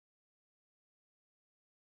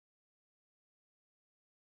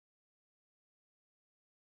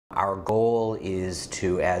Our goal is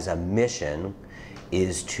to, as a mission,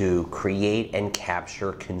 is to create and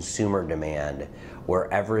capture consumer demand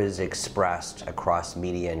wherever it is expressed across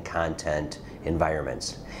media and content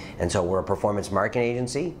environments. And so we're a performance marketing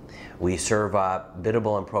agency. We serve up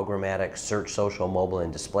biddable and programmatic search, social, mobile,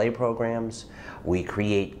 and display programs. We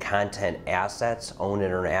create content assets, owned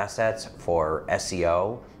and earned assets for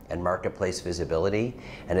SEO and marketplace visibility.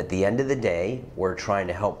 And at the end of the day, we're trying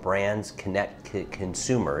to help brands connect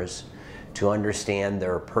consumers to understand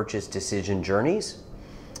their purchase decision journeys,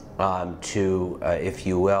 if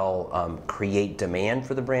you will, create demand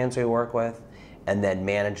for the brands we work with, and then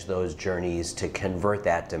manage those journeys to convert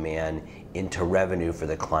that demand into revenue for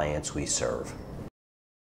the clients we serve.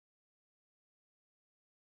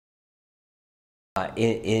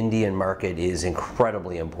 Indian market is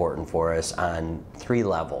incredibly important for us on three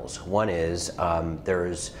levels. One is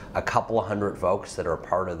there's a couple of hundred folks that are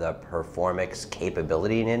part of the Performics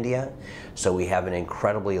capability in India. So we have an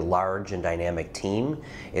incredibly large and dynamic team.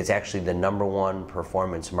 It's actually the #1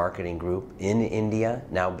 performance marketing group in India,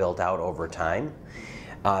 now built out over time.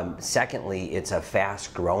 Secondly, it's a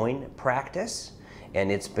fast-growing practice. And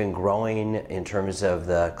it's been growing in terms of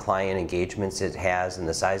the client engagements it has and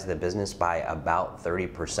the size of the business by about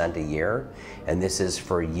 30% a year. And this is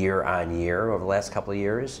for year on year over the last couple of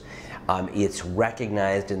years. It's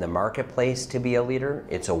recognized in the marketplace to be a leader.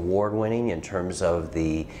 It's award-winning in terms of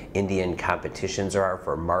the Indian competitions are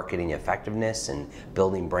for marketing effectiveness and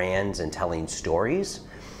building brands and telling stories.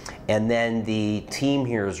 And then the team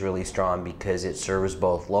here is really strong because it serves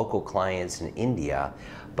both local clients in India,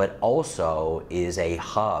 but also is a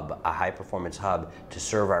hub, a high-performance hub, to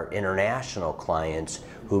serve our international clients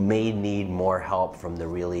who may need more help from the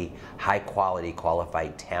really high-quality,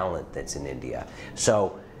 qualified talent that's in India.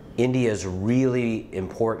 So India is really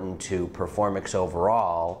important to Performics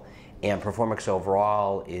overall, and Performics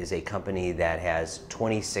overall is a company that has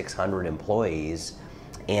 2,600 employees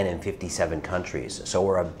and in 57 countries. So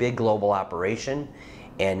we're a big global operation,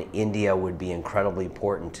 and India would be incredibly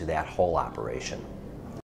important to that whole operation.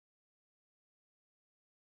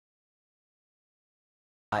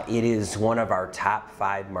 It is one of our top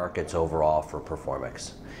 5 markets overall for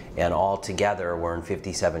Performics. And all together, we're in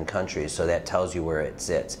 57 countries, so that tells you where it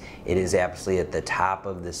sits. It is absolutely at the top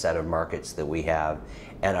of the set of markets that we have,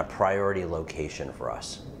 and a priority location for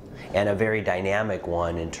us. And a very dynamic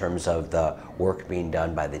one in terms of the work being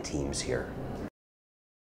done by the teams here.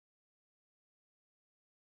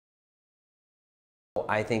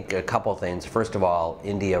 I think a couple things. First of all,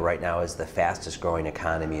 India right now is the fastest growing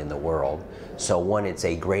economy in the world. So one, it's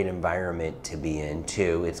a great environment to be in.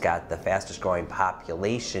 Two, it's got the fastest growing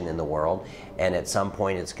population in the world, and at some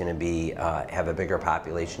point it's going to be have a bigger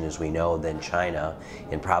population, as we know, than China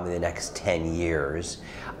in probably the next 10 years.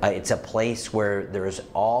 It's a place where there's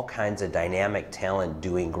all kinds of dynamic talent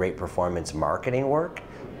doing great performance marketing work,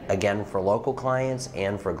 again for local clients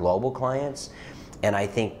and for global clients. And I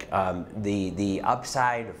think the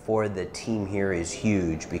upside for the team here is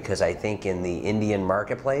huge, because I think in the Indian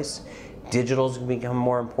marketplace, digital is going to become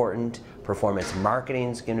more important, performance marketing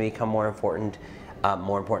is going to become more important,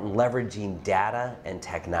 leveraging data and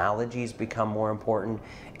technologies become more important,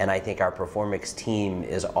 and I think our Performics team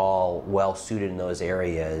is all well suited in those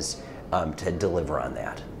areas to deliver on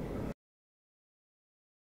that.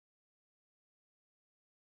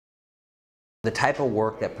 The type of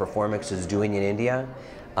work that Performics is doing in India,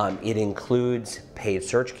 it includes paid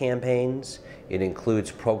search campaigns, it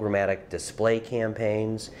includes programmatic display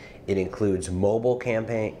campaigns, it includes mobile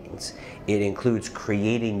campaigns, it includes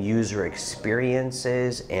creating user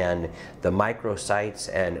experiences and the microsites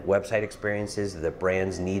and website experiences that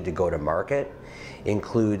brands need to go to market. It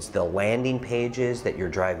includes the landing pages that you're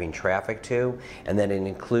driving traffic to, and then it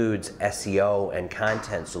includes SEO and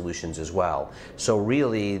content solutions as well. So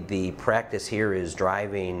really the practice here is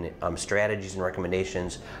driving strategies and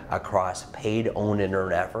recommendations across paid, owned, and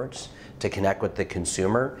earned efforts to connect with the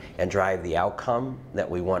consumer and drive the outcome that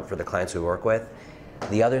we want for the clients we work with.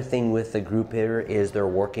 The other thing with the group here is they're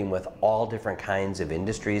working with all different kinds of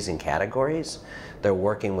industries and categories. They're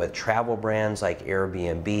working with travel brands like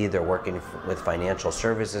Airbnb. They're working with financial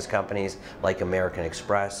services companies like American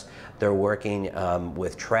Express. They're working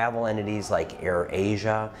with travel entities like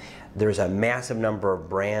AirAsia. There's a massive number of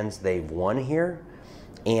brands they've won here,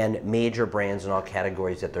 and major brands in all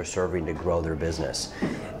categories that they're serving to grow their business.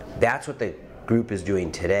 That's what the group is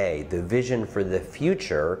doing today. The vision for the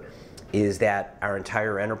future is that our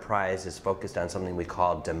entire enterprise is focused on something we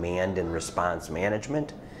call demand and response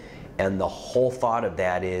management. And the whole thought of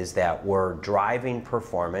that is that we're driving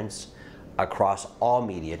performance across all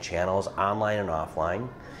media channels, online and offline.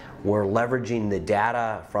 We're leveraging the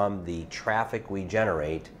data from the traffic we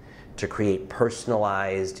generate to create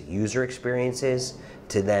personalized user experiences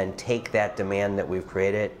to then take that demand that we've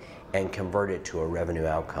created and convert it to a revenue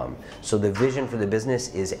outcome. So the vision for the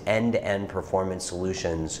business is end-to-end performance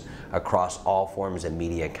solutions across all forms of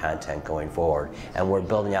media content going forward, and we're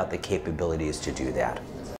building out the capabilities to do that.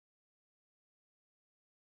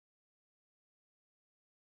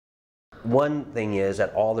 One thing is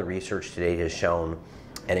that all the research today has shown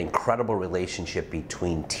an incredible relationship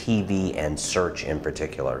between TV and search in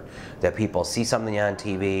particular. That people see something on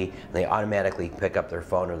TV and they automatically pick up their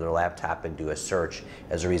phone or their laptop and do a search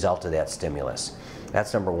as a result of that stimulus.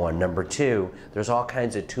 That's number one. Number two, there's all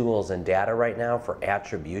kinds of tools and data right now for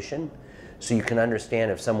attribution. So you can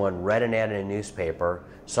understand if someone read an ad in a newspaper,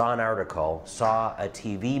 saw an article, saw a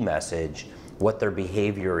TV message, what their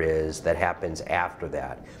behavior is that happens after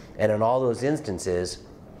that. And in all those instances,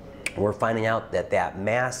 we're finding out that that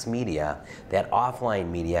mass media, that offline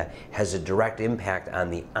media, has a direct impact on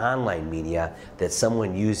the online media that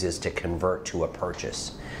someone uses to convert to a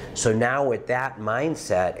purchase. So now with that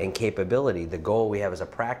mindset and capability, the goal we have as a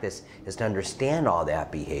practice is to understand all that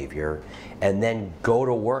behavior and then go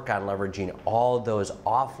to work on leveraging all those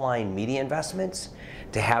offline media investments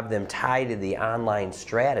to have them tied to the online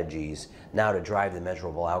strategies now to drive the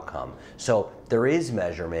measurable outcome. So there is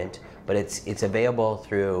measurement, but it's available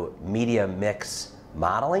through media mix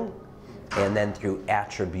modeling and then through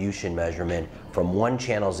attribution measurement from one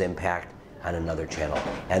channel's impact on another channel.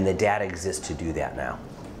 And the data exists to do that now.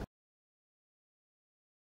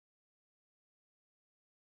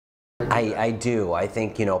 I do. I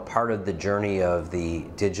think, part of the journey of the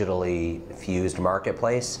digitally fused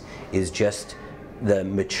marketplace is just the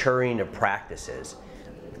maturing of practices.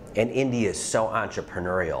 And India is so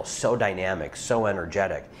entrepreneurial, so dynamic, so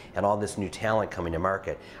energetic, and all this new talent coming to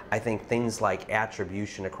market. I think things like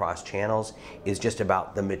attribution across channels is just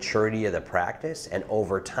about the maturity of the practice, and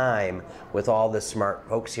over time, with all the smart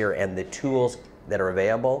folks here and the tools that are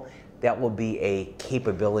available, that will be a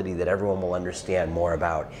capability that everyone will understand more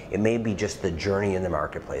about. It may be just the journey in the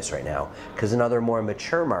marketplace right now, because in other more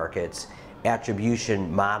mature markets,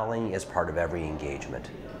 attribution modeling is part of every engagement.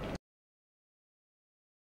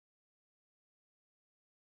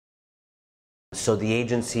 So the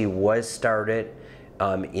agency was started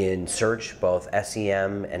in search, both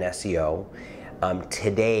SEM and SEO.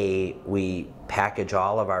 Today, we package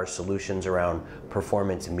all of our solutions around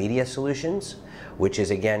performance media solutions, which is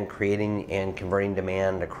again creating and converting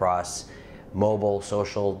demand across mobile,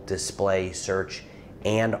 social, display, search,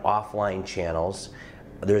 and offline channels.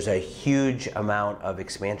 There's a huge amount of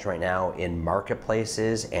expansion right now in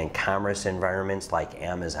marketplaces and commerce environments like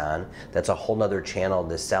Amazon. That's a whole nother channel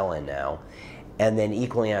to sell in now. And then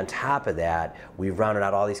equally on top of that, we've rounded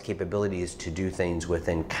out all these capabilities to do things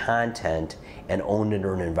within content and owned and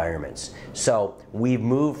earned environments. So we've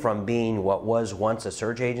moved from being what was once a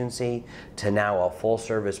search agency to now a full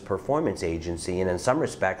service performance agency, and in some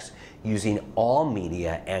respects using all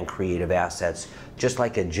media and creative assets just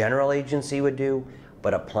like a general agency would do,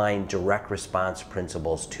 but applying direct response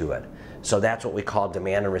principles to it. So that's what we call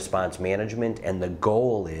demand and response management, and the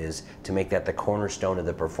goal is to make that the cornerstone of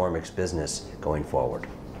the Performics business going forward.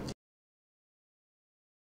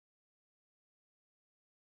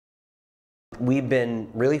 We've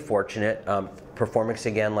been really fortunate. Performics,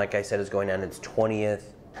 again, like I said, is going on its 20th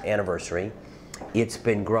anniversary. It's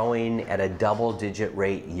been growing at a double-digit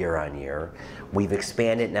rate year on year. We've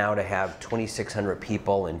expanded now to have 2,600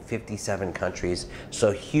 people in 57 countries,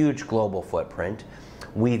 so huge global footprint.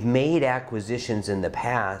 We've made acquisitions in the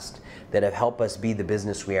past that have helped us be the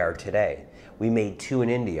business we are today. We made two in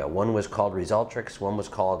India. One was called Resultrix, one was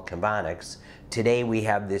called Convonics. Today we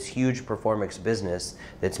have this huge Performics business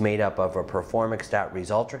that's made up of a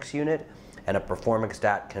Performics.Resultrix unit and a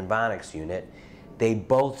Performics.Convonics unit. They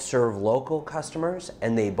both serve local customers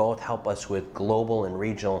and they both help us with global and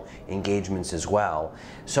regional engagements as well.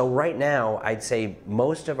 So right now, I'd say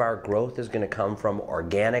most of our growth is going to come from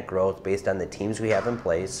organic growth based on the teams we have in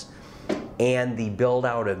place and the build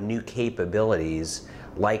out of new capabilities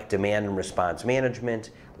like demand and response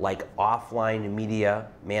management, like offline media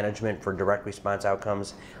management for direct response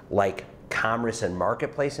outcomes, like commerce and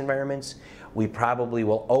marketplace environments. We probably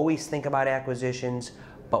will always think about acquisitions,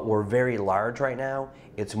 but we're very large right now.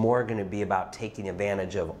 It's more going to be about taking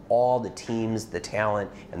advantage of all the teams, the talent,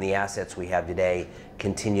 and the assets we have today,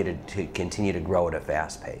 continue to grow at a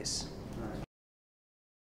fast pace.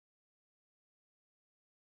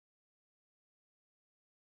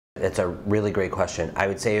 That's a really great question. I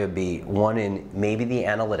would say it would be one in maybe the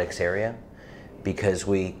analytics area, because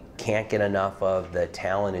we can't get enough of the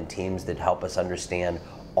talent and teams that help us understand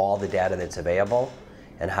all the data that's available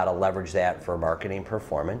and how to leverage that for marketing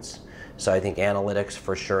performance. So I think analytics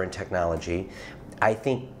for sure and technology. I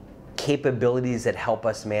think capabilities that help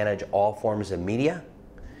us manage all forms of media,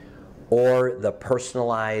 or the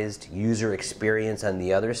personalized user experience on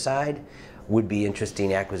the other side, would be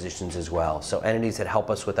interesting acquisitions as well. So entities that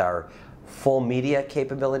help us with our full media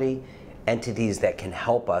capability, entities that can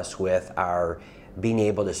help us with our being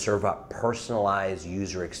able to serve up personalized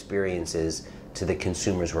user experiences to the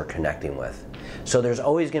consumers we're connecting with. So there's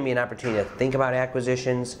always going to be an opportunity to think about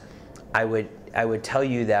acquisitions. I would tell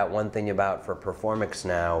you that one thing about for Performics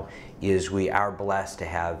now is we are blessed to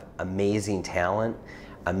have amazing talent,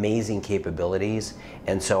 amazing capabilities,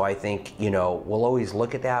 and so I think, you know, we'll always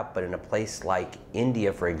look at that, but in a place like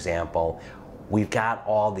India, for example, we've got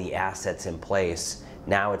all the assets in place.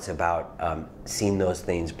 Now it's about seeing those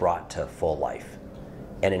things brought to full life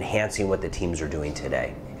and enhancing what the teams are doing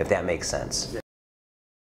today, if that makes sense.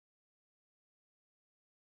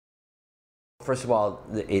 First of all,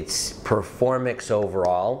 it's Performics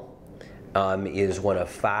overall is one of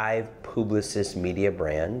 5 Publicis media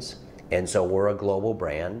brands, and so we're a global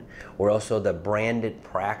brand. We're also the branded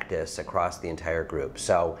practice across the entire group.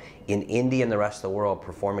 So in India and the rest of the world,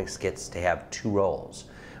 Performics gets to have 2 roles.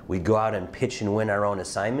 We go out and pitch and win our own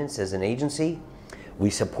assignments as an agency. We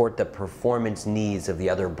support the performance needs of the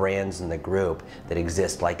other brands in the group that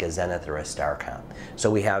exist, like a Zenith or a Starcom.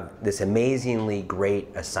 So we have this amazingly great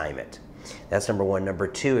assignment. That's number one. Number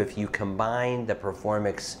two, if you combine the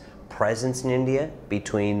Performics presence in India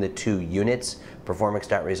between the 2 units,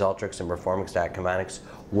 Performics.Resultrix and Performics.Combonics,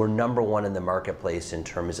 we're number 1 in the marketplace in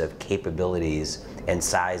terms of capabilities and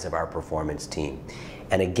size of our performance team.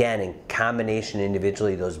 And again, in combination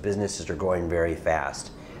individually, those businesses are growing very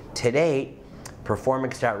fast. Today,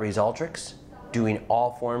 Performics.Resultrix, doing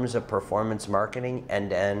all forms of performance marketing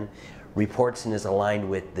end-to-end, reports and is aligned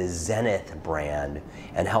with the Zenith brand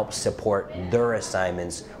and helps support their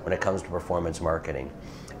assignments when it comes to performance marketing.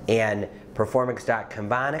 And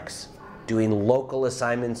Performics.Combonics, doing local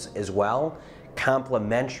assignments as well,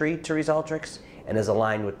 complementary to Resultrix, and is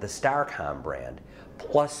aligned with the Starcom brand.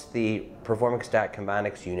 Plus the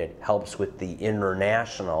Performics.Combonics unit helps with the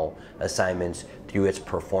international assignments through its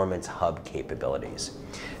Performance Hub capabilities.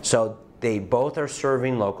 So they both are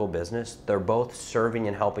serving local business. They're both serving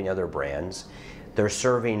and helping other brands. They're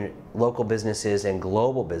serving local businesses and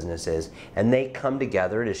global businesses, and they come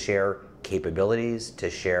together to share capabilities, to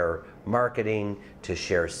share marketing, to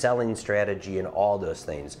share selling strategy, and all those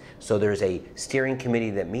things. So there's a steering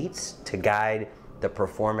committee that meets to guide the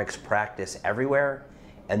Performics practice everywhere,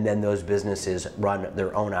 and then those businesses run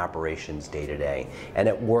their own operations day to day. And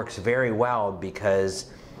it works very well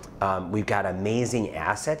because we've got amazing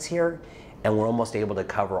assets here, and we're almost able to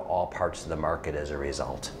cover all parts of the market as a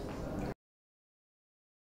result.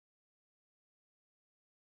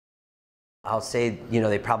 I'll say, you know,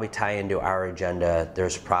 they probably tie into our agenda.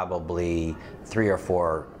 There's probably 3 or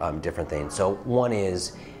 4 different things. So one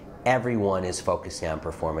is, everyone is focusing on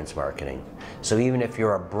performance marketing. So even if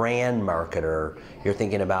you're a brand marketer, you're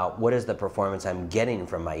thinking about what is the performance I'm getting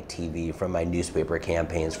from my TV, from my newspaper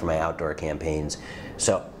campaigns, from my outdoor campaigns.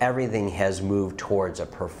 So everything has moved towards a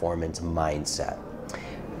performance mindset.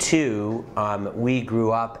 2, we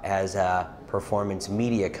grew up as a performance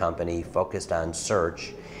media company focused on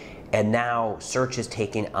search, and now search is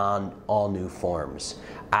taking on all new forms.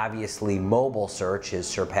 Obviously, mobile search has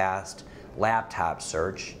surpassed laptop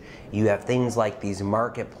search. You have things like these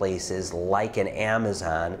marketplaces like an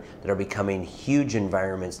Amazon that are becoming huge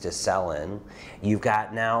environments to sell in. You've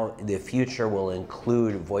got now, the future will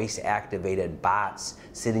include voice-activated bots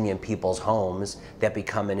sitting in people's homes that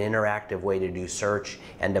become an interactive way to do search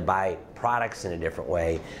and to buy products in a different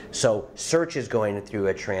way. So search is going through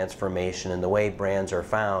a transformation, and the way brands are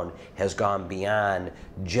found has gone beyond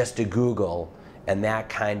just a Google and that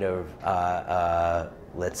kind of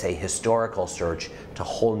let's say historical search to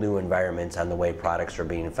whole new environments on the way products are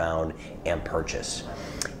being found and purchased.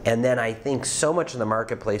 And then I think so much of the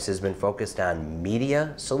marketplace has been focused on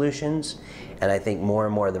media solutions, and I think more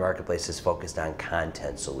and more of the marketplace is focused on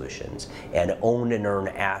content solutions and owned and earned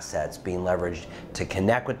assets being leveraged to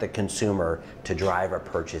connect with the consumer to drive a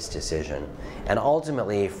purchase decision. And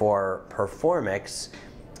ultimately for Performics,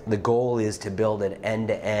 the goal is to build an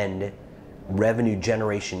end-to-end revenue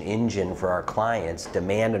generation engine for our clients,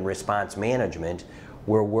 demand and response management,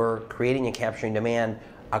 where we're creating and capturing demand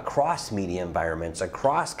across media environments,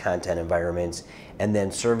 across content environments, and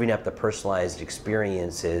then serving up the personalized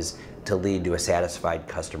experiences to lead to a satisfied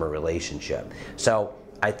customer relationship. So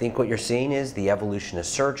I think what you're seeing is the evolution of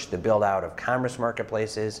search, the build out of commerce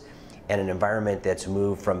marketplaces, and an environment that's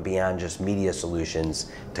moved from beyond just media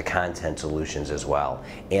solutions to content solutions as well.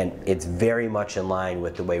 And it's very much in line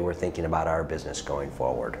with the way we're thinking about our business going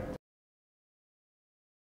forward.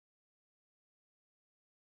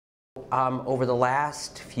 Over the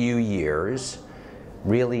last few years,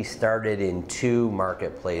 really started in two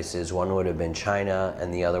marketplaces. One would have been China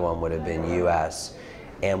and the other one would have been US.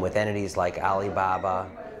 And with entities like Alibaba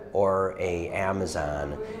or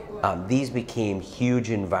Amazon, these became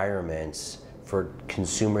huge environments for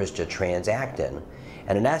consumers to transact in,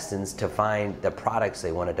 and in essence to find the products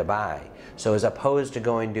they wanted to buy. So as opposed to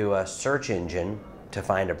going to a search engine to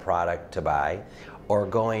find a product to buy, or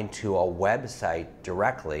going to a website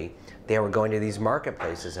directly, they were going to these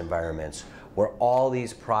marketplaces environments where all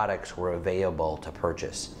these products were available to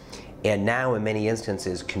purchase. And now in many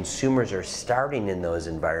instances, consumers are starting in those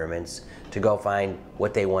environments to go find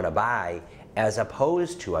what they want to buy as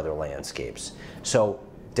opposed to other landscapes. So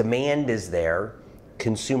demand is there,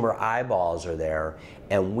 consumer eyeballs are there,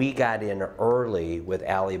 and we got in early with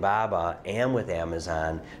Alibaba and with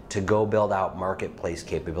Amazon to go build out marketplace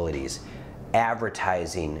capabilities,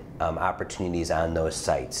 advertising opportunities on those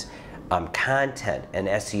sites, content and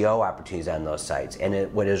SEO opportunities on those sites. And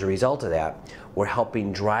as a result of that, we're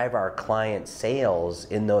helping drive our client sales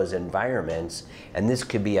in those environments. And this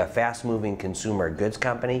could be a fast-moving consumer goods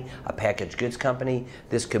company, a packaged goods company.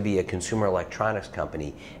 This could be a consumer electronics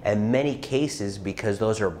company. In many cases, because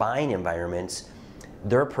those are buying environments,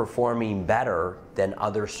 they're performing better than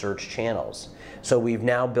other search channels. So we've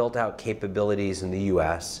now built out capabilities in the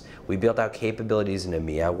US. We built out capabilities in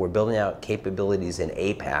EMEA. We're building out capabilities in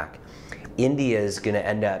APAC. India is going to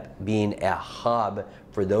end up being a hub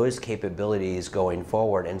for those capabilities going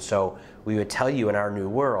forward. And so we would tell you in our new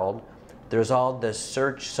world, there's all the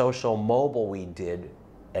search, social, mobile we did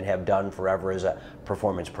and have done forever as a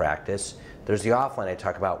performance practice. There's the offline I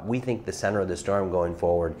talk about. We think the center of the storm going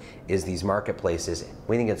forward is these marketplaces.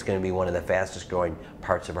 We think it's going to be one of the fastest growing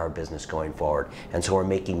parts of our business going forward. And so we're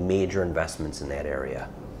making major investments in that area.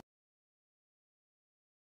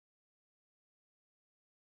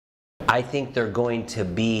 I think they're going to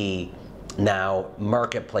be now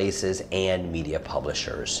marketplaces and media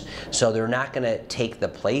publishers. So they're not going to take the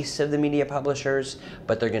place of the media publishers,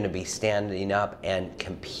 but they're going to be standing up and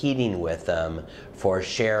competing with them for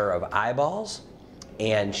share of eyeballs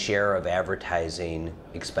and share of advertising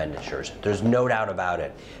expenditures. There's no doubt about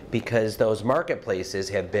it, because those marketplaces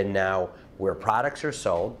have been now where products are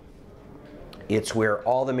sold. It's where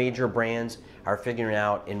all the major brands are figuring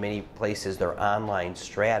out, in many places, their online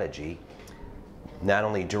strategy, not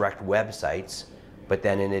only direct websites, but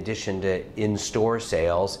then in addition to in-store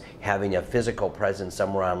sales, having a physical presence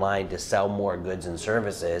somewhere online to sell more goods and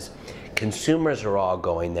services. Consumers are all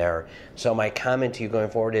going there. So my comment to you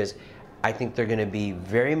going forward is, I think they're going to be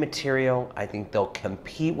very material. I think they'll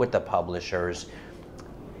compete with the publishers.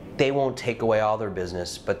 They won't take away all their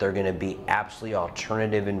business, but they're going to be absolutely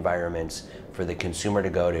alternative environments for the consumer to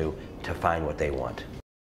go to find what they want.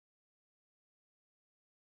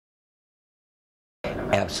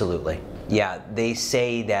 Absolutely. Yeah, they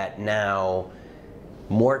say that now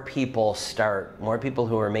more people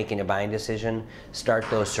who are making a buying decision start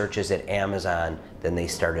those searches at Amazon than they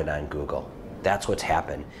started on Google. That's what's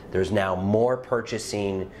happened. There's now more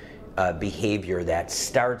purchasing behavior that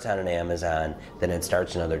starts on an Amazon than it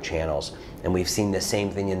starts in other channels. And we've seen the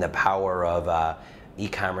same thing in the power of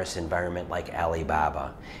e-commerce environment like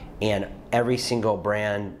Alibaba. And every single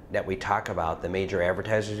brand that we talk about, the major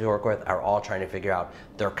advertisers we work with, are all trying to figure out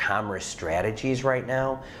their commerce strategies right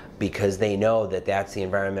now, because they know that that's the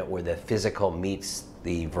environment where the physical meets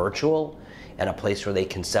the virtual, and a place where they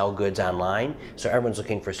can sell goods online. So everyone's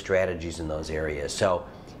looking for strategies in those areas. So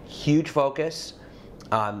huge focus.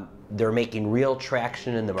 They're making real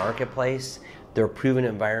traction in the marketplace. They're proven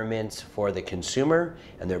environments for the consumer,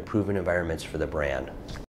 and they're proven environments for the brand.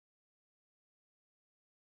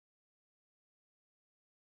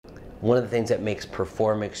 One of the things that makes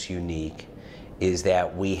Performics unique is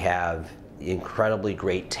that we have incredibly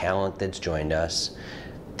great talent that's joined us.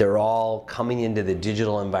 They're all coming into the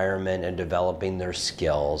digital environment and developing their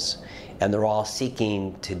skills, and they're all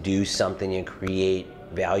seeking to do something and create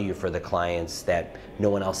value for the clients that no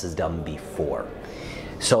one else has done before.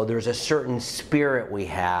 So there's a certain spirit we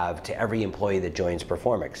have to every employee that joins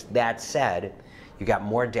Performics. That said, you've got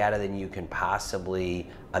more data than you can possibly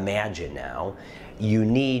imagine now. You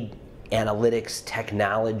need analytics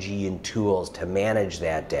technology and tools to manage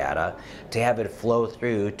that data, to have it flow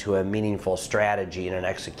through to a meaningful strategy and an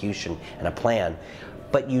execution and a plan.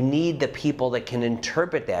 but you need the people that can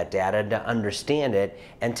interpret that data to understand it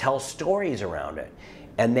and tell stories around it.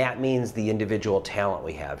 And that means the individual talent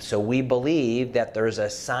we have. So we believe that there's a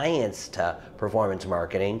science to performance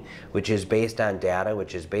marketing, which is based on data,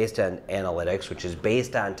 which is based on analytics, which is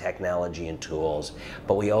based on technology and tools.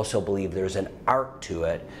 But we also believe there's an art to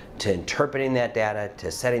it, to interpreting that data,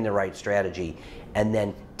 to setting the right strategy, and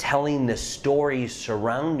then telling the stories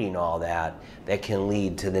surrounding all that that can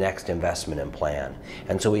lead to the next investment and plan.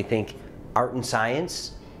 And so we think art and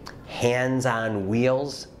science, hands on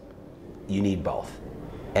wheels, you need both.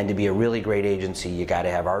 And to be a really great agency, you got to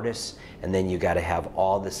have artists, and then you got to have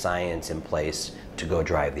all the science in place to go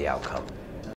drive the outcome.